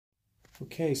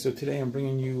Okay, so today I'm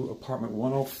bringing you apartment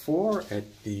 104 at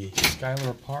the Schuyler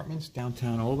Apartments,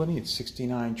 downtown Albany. It's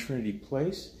 69 Trinity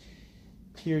Place.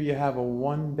 Here you have a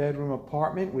one-bedroom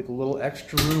apartment with a little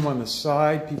extra room on the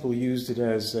side. People used it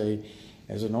as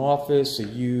an office, a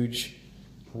huge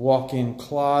walk-in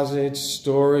closet,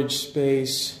 storage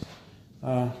space.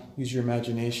 Use your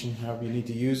imagination however you need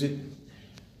to use it.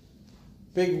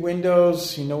 Big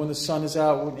windows, you know when the sun is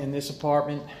out in this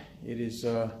apartment. It is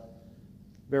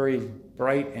very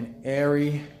bright and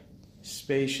airy,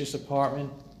 spacious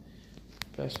apartment.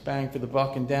 Best bang for the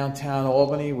buck in downtown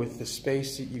Albany with the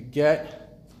space that you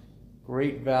get.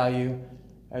 Great value.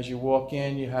 As you walk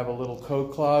in, you have a little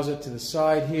coat closet to the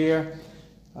side here.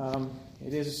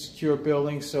 It is a secure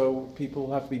building, so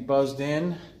people have to be buzzed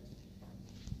in.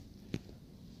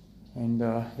 And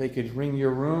they could ring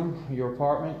your room, your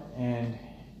apartment, and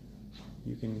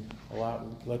you can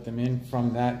let them in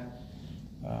from that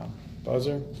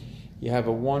buzzer. You have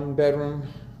a one-bedroom,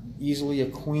 easily a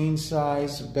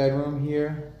queen-size bedroom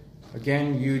here.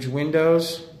 Again, huge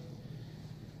windows.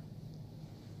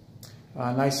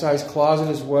 Nice-sized closet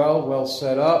as well, well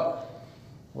set up,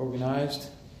 organized.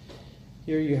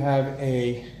 Here you have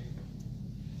an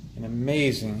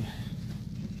amazing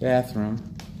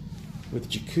bathroom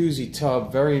with jacuzzi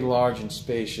tub, very large and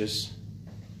spacious.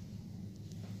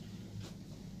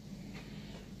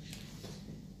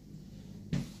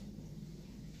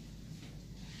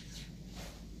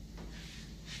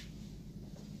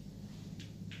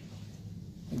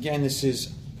 Again, this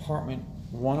is apartment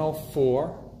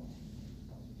 104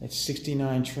 at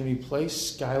 69 Trinity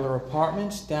Place, Schuyler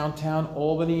Apartments, downtown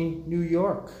Albany, New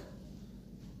York.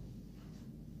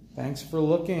 Thanks for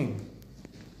looking.